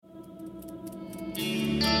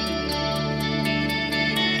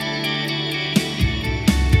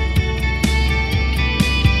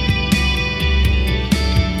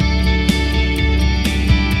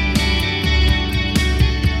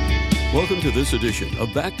to this edition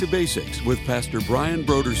of Back to Basics with Pastor Brian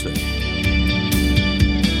Brodersen.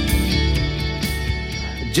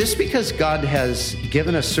 Just because God has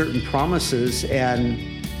given us certain promises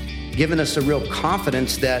and given us a real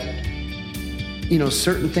confidence that,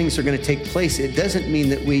 certain things are going to take place, it doesn't mean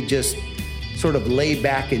that we just sort of lay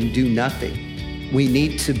back and do nothing. We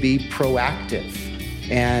need to be proactive,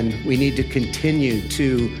 and we need to continue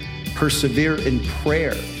to persevere in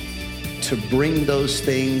prayer to bring those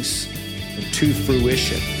things to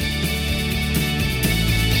fruition.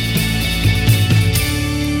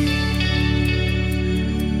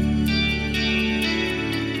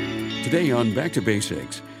 Today on Back to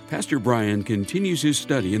Basics, Pastor Brian continues his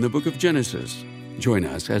study in the book of Genesis. Join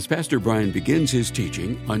us as Pastor Brian begins his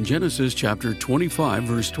teaching on Genesis chapter 25,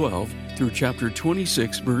 verse 12 through chapter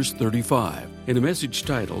 26, verse 35, in a message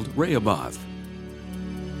titled Rehoboth.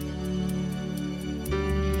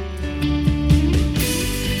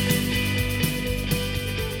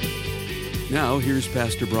 Now, here's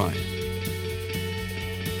Pastor Brian.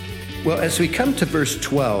 Well, as we come to verse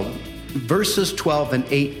 12, verses 12 and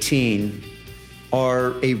 18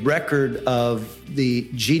 are a record of the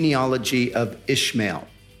genealogy of Ishmael.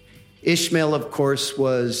 Ishmael, of course,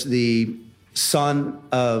 was the son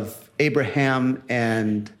of Abraham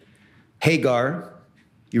and Hagar.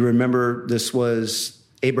 You remember this was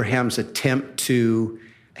Abraham's attempt to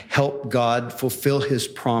help God fulfill his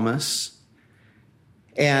promise.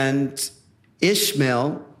 And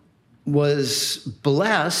Ishmael was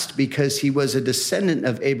blessed because he was a descendant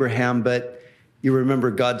of Abraham, but you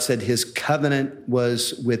remember God said his covenant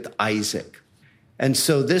was with Isaac. And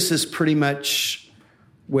so this is pretty much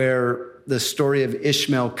where the story of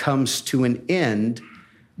Ishmael comes to an end,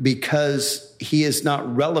 because he is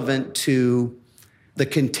not relevant to the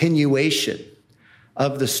continuation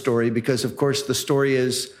of the story, because of course the story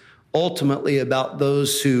is ultimately about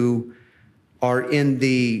those who are in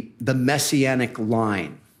the messianic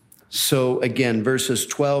line. So again, verses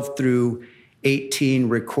 12 through 18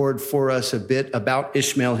 record for us a bit about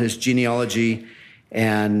Ishmael, his genealogy,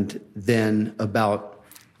 and then about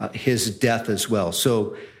his death as well.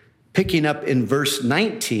 So picking up in verse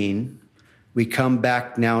 19, we come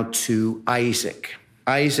back now to Isaac.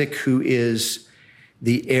 Isaac, who is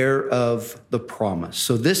the heir of the promise.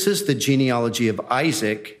 So this is the genealogy of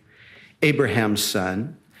Isaac, Abraham's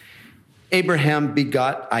son. Abraham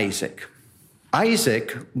begot Isaac.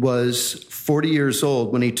 Isaac was 40 years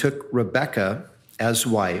old when he took Rebekah as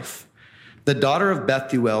wife, the daughter of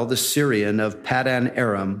Bethuel, the Syrian of Paddan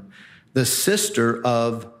Aram, the sister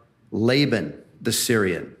of Laban, the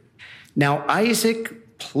Syrian. Now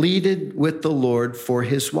Isaac pleaded with the Lord for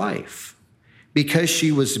his wife because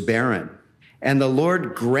she was barren, and the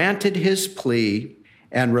Lord granted his plea,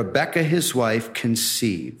 and Rebekah, his wife,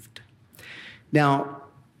 conceived. Now,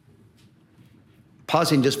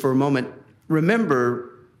 pausing just for a moment, remember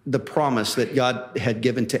the promise that God had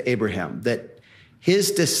given to Abraham, that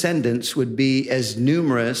his descendants would be as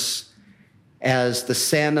numerous as the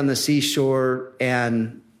sand on the seashore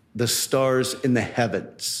and the stars in the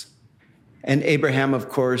heavens. And Abraham, of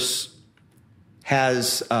course,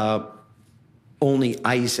 has only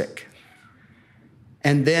Isaac.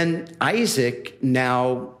 And then Isaac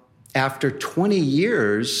now, after 20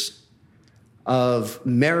 years of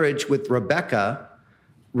marriage with Rebekah,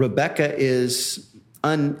 Rebekah is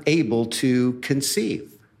unable to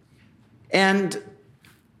conceive. And,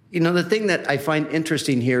 the thing that I find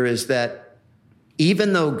interesting here is that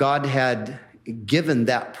even though God had given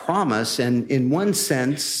that promise, and in one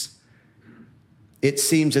sense, it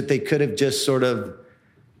seems that they could have just sort of,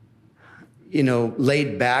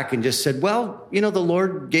 laid back and just said, well, the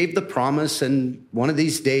Lord gave the promise, and one of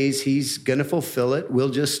these days he's going to fulfill it. We'll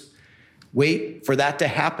just wait for that to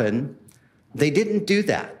happen. They didn't do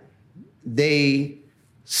that. They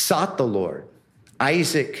sought the Lord.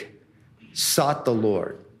 Isaac sought the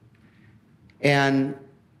Lord. And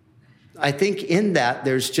I think in that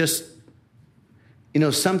there's just,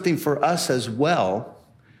 something for us as well.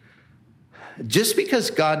 Just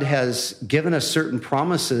because God has given us certain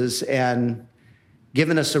promises and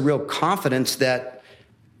given us a real confidence that,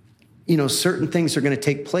 certain things are going to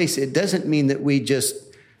take place, it doesn't mean that we just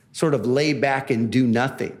sort of lay back and do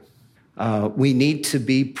nothing. We need to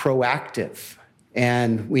be proactive,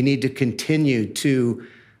 and we need to continue to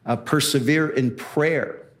persevere in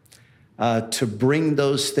prayer to bring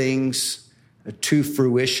those things to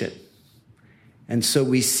fruition. And so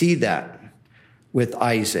we see that with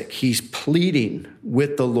Isaac. He's pleading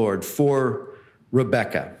with the Lord for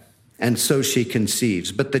Rebekah, and so she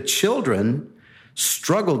conceives. But the children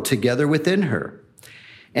struggled together within her.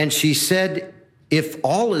 And she said, if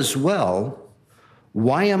all is well,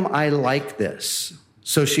 Why am I like this?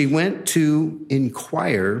 So she went to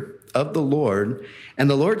inquire of the Lord, and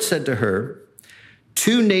the Lord said to her,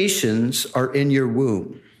 2 nations are in your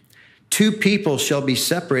womb. 2 people shall be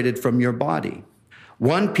separated from your body.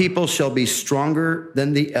 1 people shall be stronger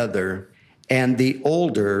than the other, and the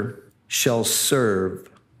older shall serve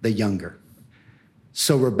the younger.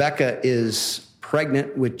 So Rebekah is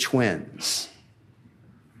pregnant with twins,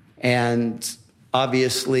 and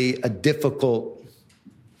obviously a difficult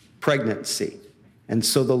pregnancy. And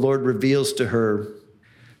so the Lord reveals to her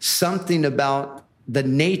something about the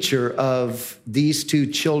nature of these 2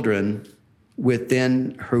 children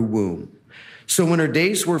within her womb. So when her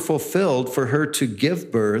days were fulfilled for her to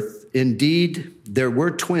give birth, indeed, there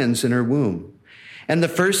were twins in her womb. And the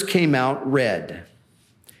first came out red.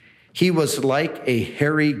 He was like a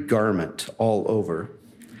hairy garment all over.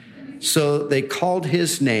 So they called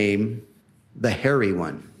his name the hairy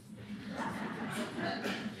one.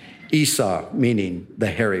 Esau, meaning the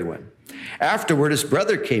hairy one. Afterward, his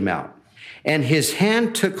brother came out, and his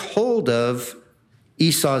hand took hold of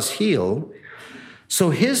Esau's heel.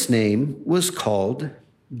 So his name was called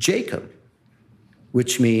Jacob,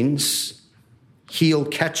 which means heel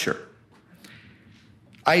catcher.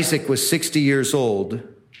 Isaac was 60 years old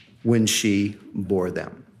when she bore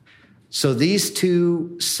them. So these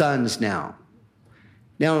 2 sons now.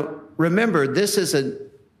 Now, remember, this is an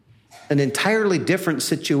entirely different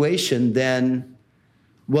situation than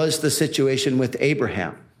was the situation with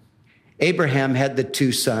Abraham. Abraham had the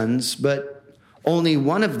 2 sons, but only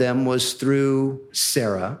one of them was through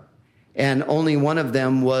Sarah, and only one of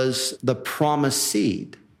them was the promised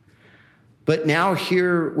seed. But now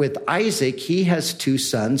here with Isaac, he has 2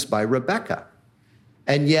 sons by Rebekah,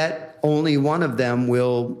 and yet only one of them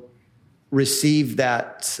will receive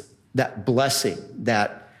that blessing,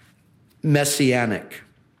 that messianic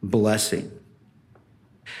blessing.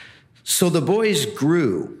 So the boys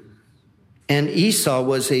grew, and Esau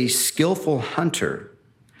was a skillful hunter,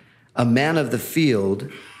 a man of the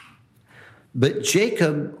field, but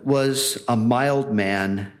Jacob was a mild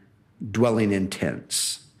man dwelling in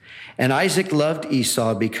tents. And Isaac loved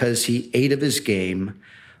Esau because he ate of his game,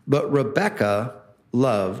 but Rebekah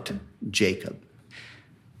loved Jacob.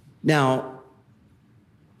 Now,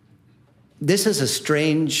 this is a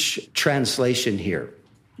strange translation here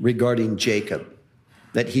regarding Jacob,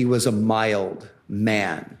 that he was a mild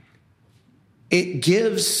man. It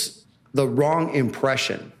gives the wrong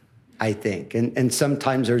impression, I think. And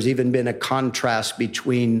sometimes there's even been a contrast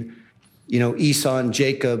between, Esau and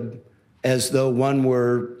Jacob, as though one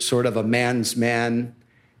were sort of a man's man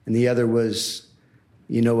and the other was,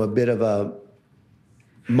 a bit of a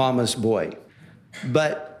mama's boy.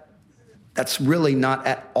 But that's really not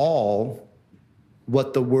at all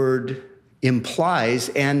what the word implies.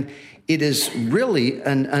 And it is really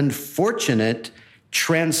an unfortunate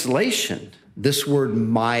translation, this word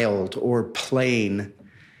mild or plain,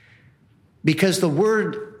 because the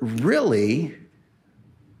word really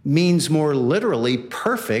means more literally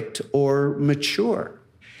perfect or mature.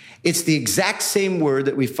 It's the exact same word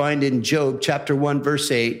that we find in Job chapter 1, verse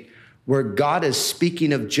 8, where God is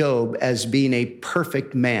speaking of Job as being a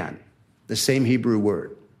perfect man, the same Hebrew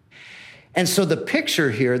word. And so the picture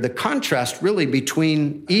here, the contrast really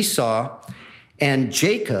between Esau and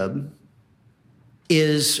Jacob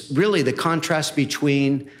is really the contrast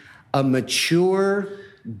between a mature,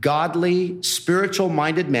 godly,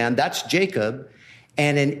 spiritual-minded man, that's Jacob,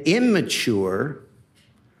 and an immature,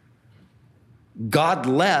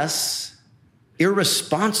 godless,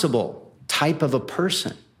 irresponsible type of a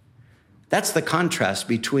person. That's the contrast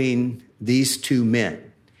between these 2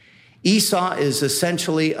 men. Esau is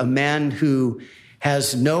essentially a man who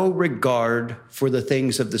has no regard for the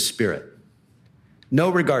things of the Spirit. No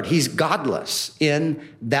regard. He's godless in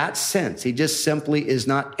that sense. He just simply is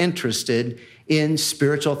not interested in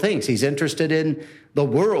spiritual things. He's interested in the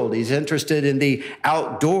world. He's interested in the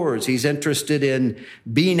outdoors. He's interested in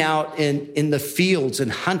being out in the fields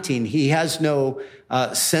and hunting. He has no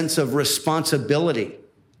sense of responsibility.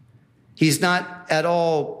 He's not at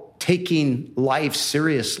all taking life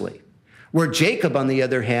seriously. Where Jacob, on the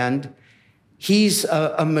other hand, he's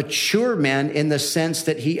a mature man in the sense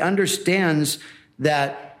that he understands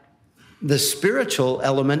that the spiritual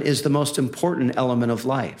element is the most important element of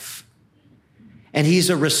life. And he's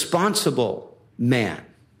a responsible man.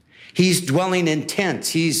 He's dwelling in tents.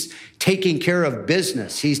 He's taking care of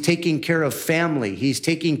business. He's taking care of family. He's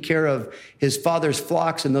taking care of his father's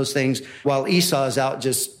flocks and those things, while Esau is out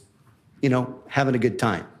just, having a good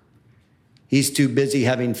time. He's too busy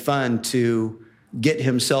having fun to get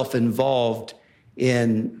himself involved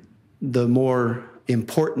in the more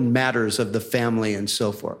important matters of the family and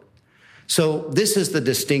so forth. So this is the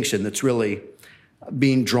distinction that's really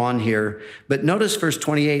being drawn here. But notice verse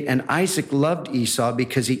 28, and Isaac loved Esau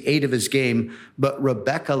because he ate of his game, but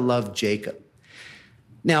Rebekah loved Jacob.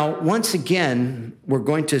 Now, once again, we're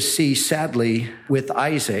going to see, sadly, with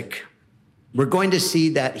Isaac, we're going to see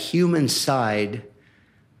that human side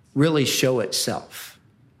really show itself.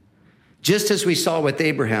 Just as we saw with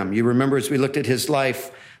Abraham, you remember as we looked at his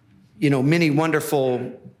life, many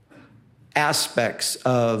wonderful aspects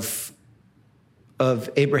of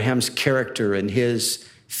Abraham's character and his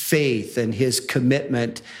faith and his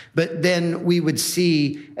commitment. But then we would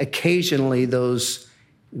see occasionally those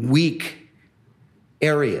weak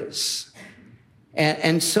areas.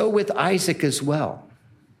 And so with Isaac as well.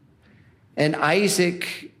 And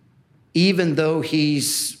Isaac, even though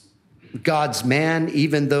he's God's man,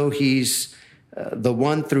 even though he's the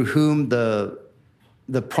one through whom the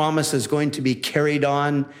promise is going to be carried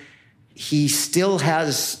on, he still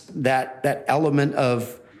has that element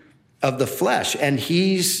of the flesh. And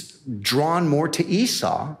he's drawn more to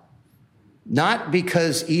Esau, not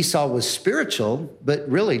because Esau was spiritual, but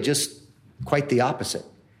really just quite the opposite.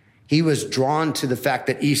 He was drawn to the fact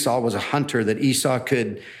that Esau was a hunter, that Esau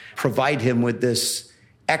could provide him with this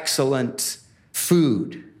excellent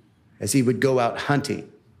food as he would go out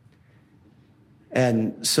hunting.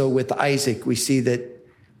 And so with Isaac, we see that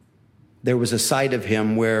there was a side of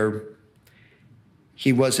him where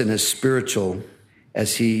he wasn't as spiritual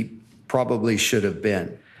as he probably should have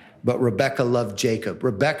been. But Rebekah loved Jacob.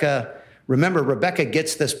 Remember, Rebekah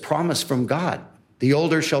gets this promise from God. The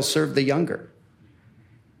older shall serve the younger.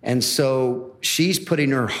 And so she's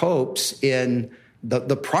putting her hopes in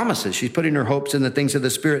the promises. She's putting her hopes in the things of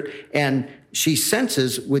the Spirit. And she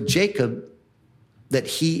senses with Jacob that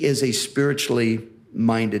he is a spiritually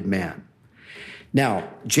minded man. Now,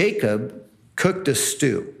 Jacob cooked a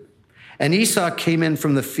stew, and Esau came in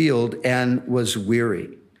from the field and was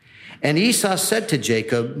weary. And Esau said to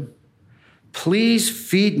Jacob, "Please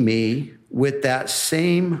feed me with that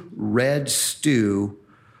same red stew,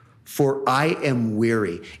 for I am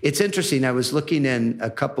weary." It's interesting. I was looking in a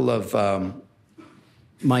couple of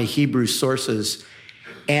my Hebrew sources,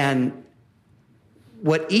 and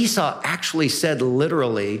what Esau actually said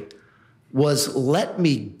literally was, "Let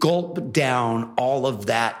me gulp down all of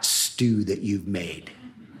that stew that you've made."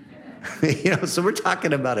 So we're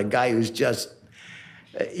talking about a guy who's just,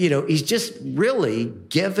 he's just really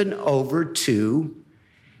given over to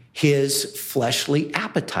his fleshly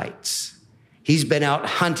appetites. He's been out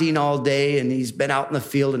hunting all day and he's been out in the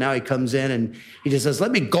field, and now he comes in and he just says,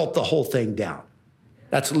 "Let me gulp the whole thing down."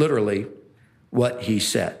 That's literally what he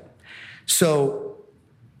said. So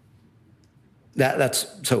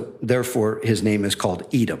therefore his name is called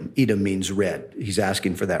Edom. Edom means red. He's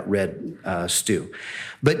asking for that red stew.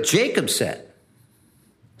 But Jacob said,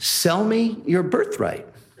 "Sell me your birthright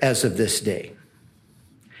as of this day."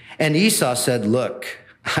 And Esau said, "Look,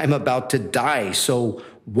 I'm about to die, so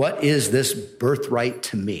what is this birthright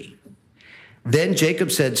to me?" Then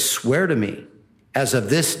Jacob said, "Swear to me as of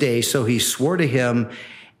this day." So he swore to him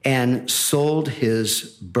and sold his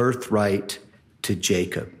birthright to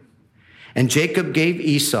Jacob. And Jacob gave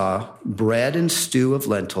Esau bread and stew of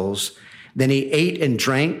lentils. Then he ate and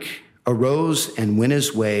drank, arose and went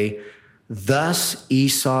his way. Thus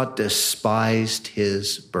Esau despised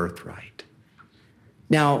his birthright.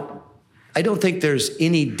 Now, I don't think there's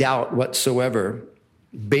any doubt whatsoever,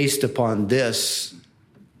 based upon this,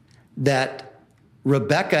 that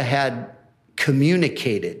Rebekah had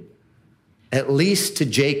communicated, at least to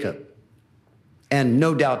Jacob, and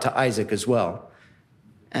no doubt to Isaac as well,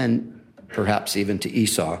 and perhaps even to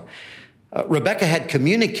Esau. Rebekah had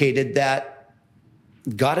communicated that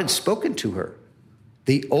God had spoken to her.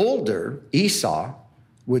 The older, Esau,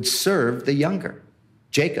 would serve the younger,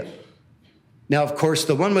 Jacob. Now, of course,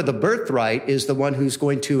 the one with the birthright is the one who's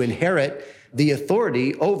going to inherit the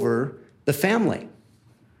authority over the family.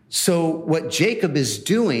 So what Jacob is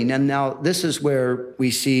doing, and now this is where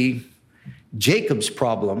we see Jacob's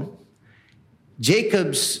problem.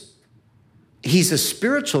 He's a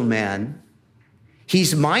spiritual man.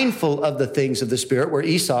 He's mindful of the things of the Spirit, where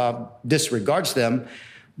Esau disregards them.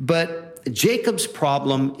 But Jacob's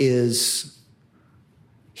problem is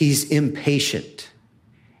he's impatient.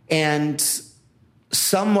 And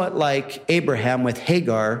somewhat like Abraham with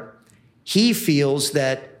Hagar, he feels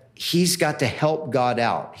that he's got to help God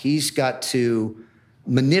out. He's got to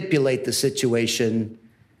manipulate the situation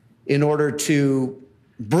in order to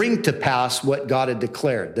bring to pass what God had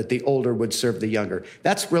declared, that the older would serve the younger.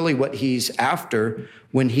 That's really what he's after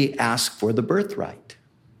when he asks for the birthright.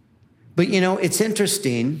 But it's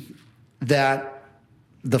interesting that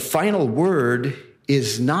the final word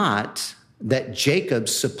is not that Jacob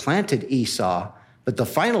supplanted Esau, but the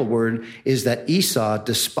final word is that Esau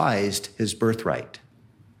despised his birthright.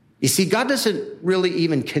 You see, God doesn't really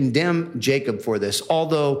even condemn Jacob for this,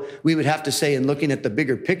 although we would have to say, in looking at the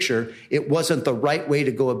bigger picture, it wasn't the right way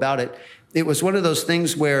to go about it. It was one of those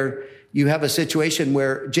things where you have a situation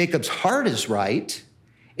where Jacob's heart is right,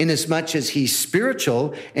 in as much as he's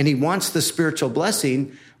spiritual and he wants the spiritual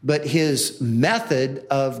blessing, but his method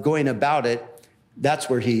of going about it, that's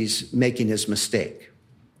where he's making his mistake.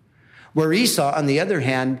 Where Esau, on the other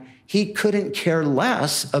hand, he couldn't care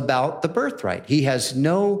less about the birthright. He has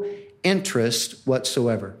no interest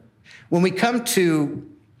whatsoever. When we come to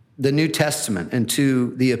the New Testament and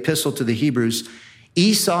to the epistle to the Hebrews,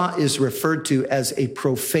 Esau is referred to as a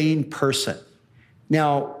profane person.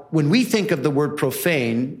 Now, when we think of the word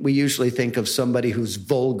profane, we usually think of somebody who's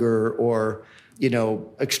vulgar or,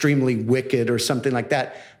 extremely wicked or something like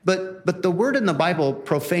that. But the word in the Bible,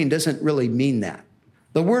 profane, doesn't really mean that.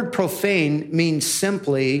 The word profane means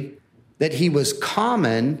simply that he was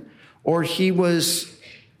common or he was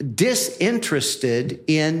disinterested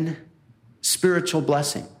in spiritual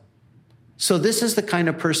blessing. So this is the kind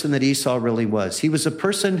of person that Esau really was. He was a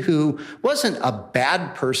person who wasn't a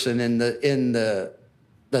bad person in the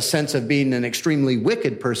sense of being an extremely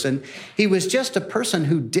wicked person. He was just a person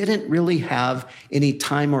who didn't really have any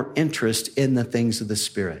time or interest in the things of the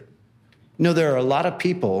Spirit. There are a lot of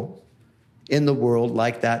people in the world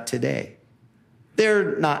like that today.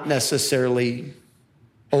 They're not necessarily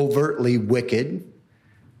overtly wicked.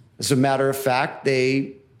 As a matter of fact,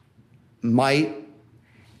 they might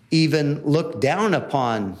even look down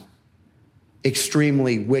upon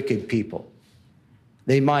extremely wicked people.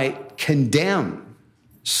 They might condemn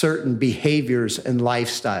certain behaviors and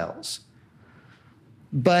lifestyles,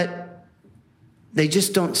 but they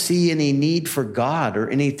just don't see any need for God or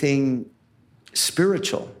anything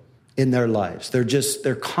spiritual in their lives.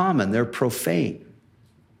 They're common, they're profane.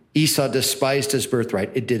 Esau despised his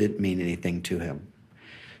birthright. It didn't mean anything to him.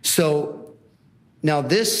 So now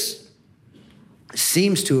this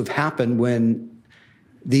seems to have happened when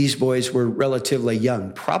these boys were relatively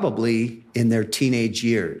young, probably in their teenage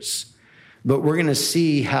years. But we're going to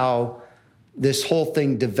see how this whole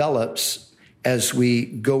thing develops as we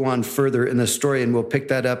go on further in the story, and we'll pick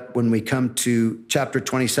that up when we come to chapter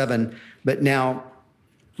 27. But now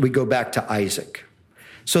we go back to Isaac.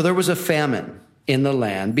 So there was a famine in the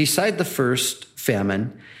land beside the first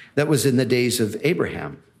famine that was in the days of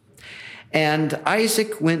Abraham. And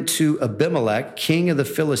Isaac went to Abimelech, king of the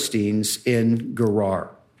Philistines, in Gerar.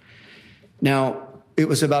 Now, it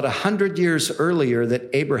was about 100 years earlier that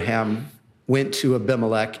Abraham went to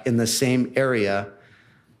Abimelech in the same area.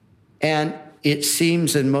 And it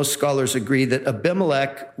seems, and most scholars agree, that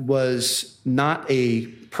Abimelech was not a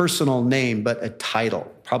personal name, but a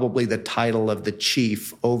title, probably the title of the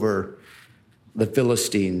chief over the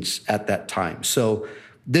Philistines at that time. So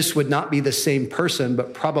this would not be the same person,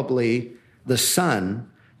 but probably the son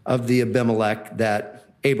of the Abimelech that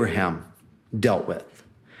Abraham dealt with.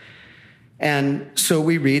 And so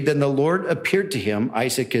we read, then the Lord appeared to him.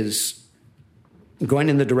 Isaac is going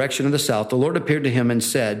in the direction of the south. The Lord appeared to him and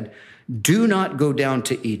said, do not go down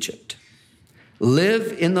to Egypt.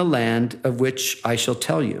 Live in the land of which I shall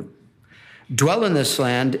tell you. Dwell in this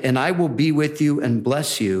land, and I will be with you and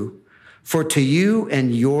bless you. For to you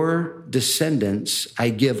and your descendants I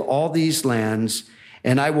give all these lands,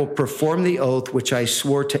 and I will perform the oath which I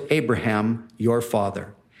swore to Abraham, your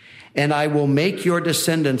father. And I will make your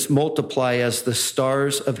descendants multiply as the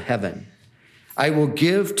stars of heaven. I will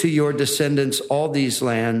give to your descendants all these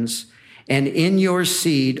lands, and in your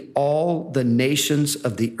seed all the nations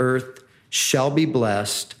of the earth shall be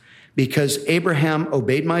blessed, because Abraham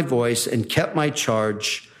obeyed my voice and kept my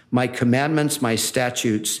charge, my commandments, my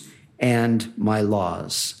statutes, and my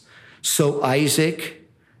laws. So Isaac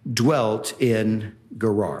dwelt in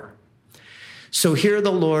Gerar. So here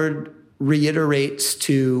the Lord reiterates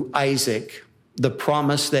to Isaac the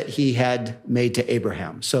promise that he had made to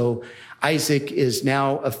Abraham. So Isaac is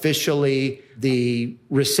now officially the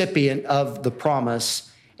recipient of the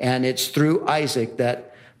promise, and it's through Isaac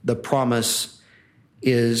that the promise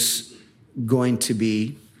is going to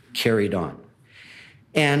be carried on.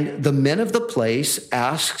 And the men of the place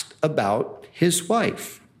asked about his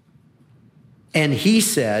wife. And he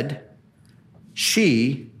said,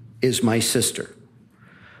 she is my sister.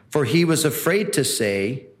 For he was afraid to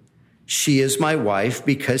say, she is my wife,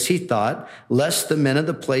 because he thought, lest the men of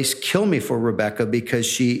the place kill me for Rebekah, because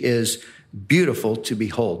she is beautiful to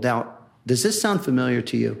behold. Now, does this sound familiar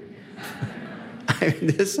to you? I mean,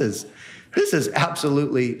 this This is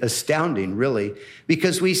absolutely astounding, really,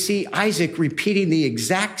 because we see Isaac repeating the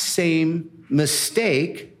exact same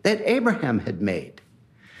mistake that Abraham had made.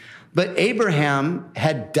 But Abraham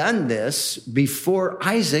had done this before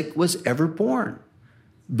Isaac was ever born.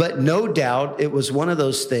 But no doubt it was one of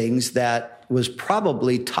those things that was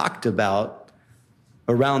probably talked about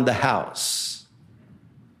around the house.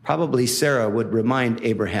 Probably Sarah would remind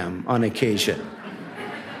Abraham on occasion.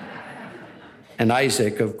 And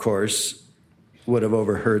Isaac, of course, would have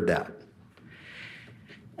overheard that.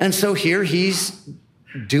 And so here he's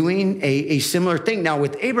doing a similar thing. Now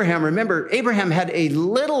with Abraham, remember, Abraham had a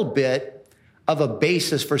little bit of a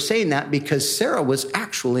basis for saying that because Sarah was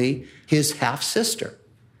actually his half-sister.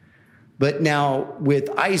 But now with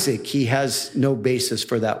Isaac, he has no basis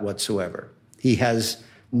for that whatsoever. He has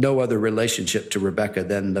no other relationship to Rebekah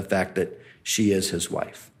than the fact that she is his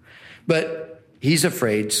wife. But he's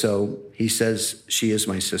afraid, so he says, she is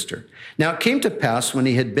my sister. Now it came to pass when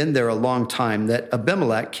he had been there a long time that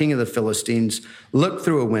Abimelech, king of the Philistines, looked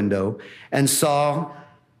through a window and saw,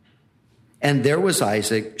 and there was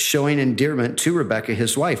Isaac showing endearment to Rebekah,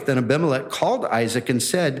 his wife. Then Abimelech called Isaac and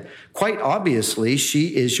said, quite obviously,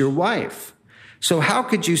 she is your wife. So how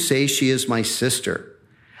could you say she is my sister?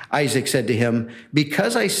 Isaac said to him,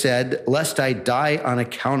 because I said, lest I die on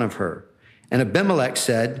account of her. And Abimelech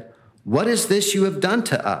said, what is this you have done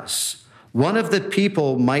to us? One of the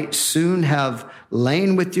people might soon have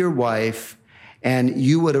lain with your wife, and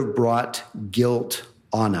you would have brought guilt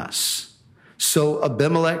on us. So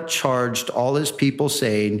Abimelech charged all his people,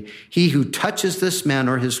 saying, he who touches this man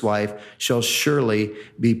or his wife shall surely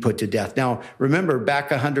be put to death. Now, remember,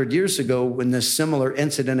 back 100 years ago, when this similar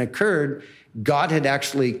incident occurred, God had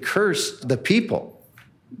actually cursed the people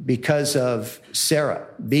because of Sarah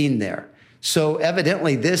being there. So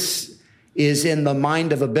evidently this is in the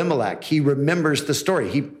mind of Abimelech. He remembers the story.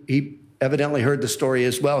 He evidently heard the story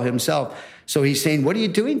as well himself. So he's saying, what are you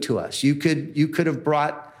doing to us? You could have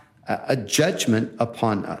brought a judgment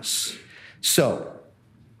upon us. So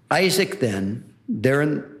Isaac then, there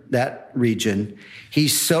in that region, he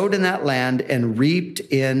sowed in that land and reaped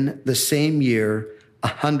in the same year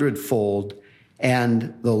 100-fold,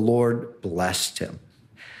 and the Lord blessed him.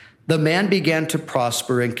 The man began to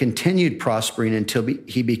prosper and continued prospering until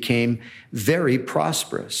he became very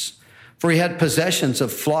prosperous. For he had possessions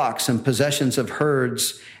of flocks and possessions of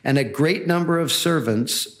herds and a great number of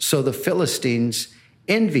servants, so the Philistines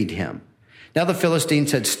envied him. Now the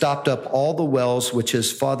Philistines had stopped up all the wells which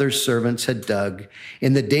his father's servants had dug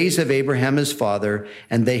in the days of Abraham his father,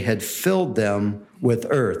 and they had filled them with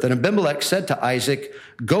earth. And Abimelech said to Isaac,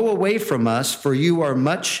 go away from us, for you are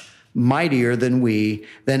much mightier than we.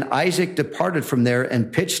 Then Isaac departed from there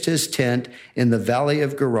and pitched his tent in the valley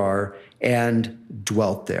of Gerar and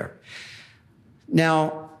dwelt there.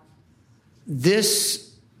 Now,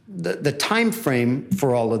 the time frame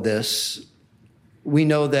for all of this, we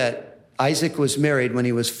know that Isaac was married when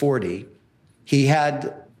he was 40. He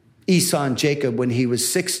had Esau and Jacob when he was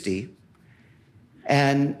 60.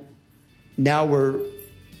 And now we're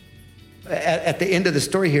at the end of the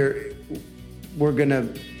story here, we're going to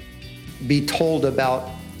be told about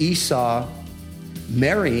Esau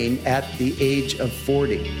marrying at the age of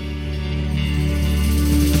 40.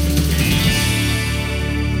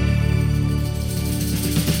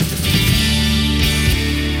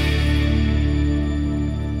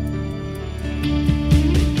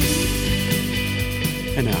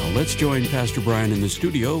 And now let's join Pastor Brian in the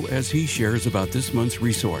studio as he shares about this month's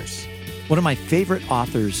resource. One of my favorite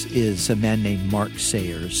authors is a man named Mark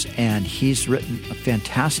Sayers, and he's written a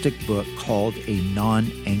fantastic book called A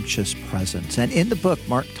Non-Anxious Presence. And in the book,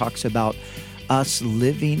 Mark talks about us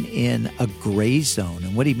living in a gray zone.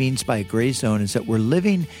 And what he means by a gray zone is that we're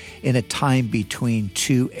living in a time between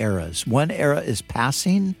two eras. One era is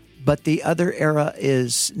passing, but the other era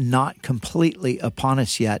is not completely upon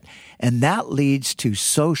us yet. And that leads to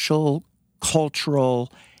social,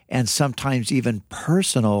 cultural, and sometimes even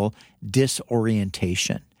personal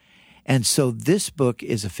disorientation. And so this book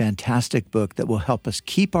is a fantastic book that will help us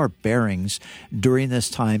keep our bearings during this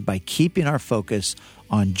time by keeping our focus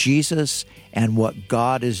on Jesus and what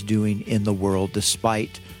God is doing in the world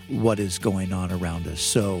despite what is going on around us.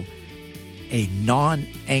 So A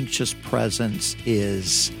Non-Anxious Presence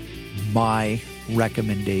is my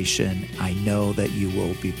recommendation. I know that you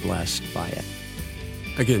will be blessed by it.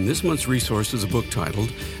 Again, this month's resource is a book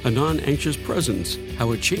titled A Non-Anxious Presence,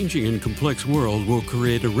 How a Changing and Complex World Will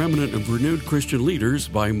Create a Remnant of Renewed Christian Leaders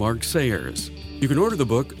by Mark Sayers. You can order the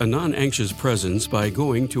book A Non-Anxious Presence by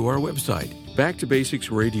going to our website,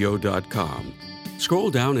 backtobasicsradio.com.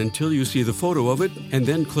 Scroll down until you see the photo of it and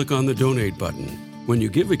then click on the donate button. When you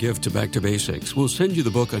give a gift to Back to Basics, we'll send you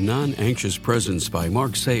the book A Non-Anxious Presence by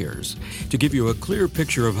Mark Sayers to give you a clear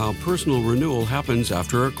picture of how personal renewal happens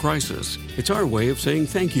after a crisis. It's our way of saying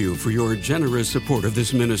thank you for your generous support of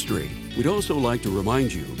this ministry. We'd also like to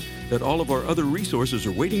remind you that all of our other resources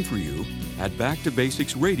are waiting for you at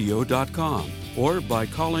backtobasicsradio.com or by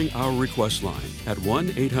calling our request line at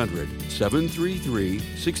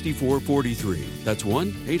 1-800-733-6443. That's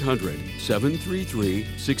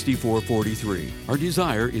 1-800-733-6443. Our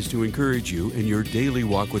desire is to encourage you in your daily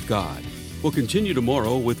walk with God. We'll continue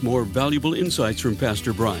tomorrow with more valuable insights from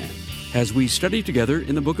Pastor Brian as we study together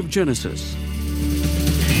in the book of Genesis.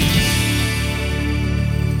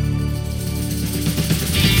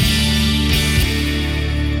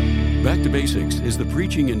 Back to Basics is the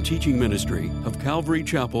preaching and teaching ministry of Calvary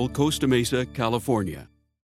Chapel, Costa Mesa, California.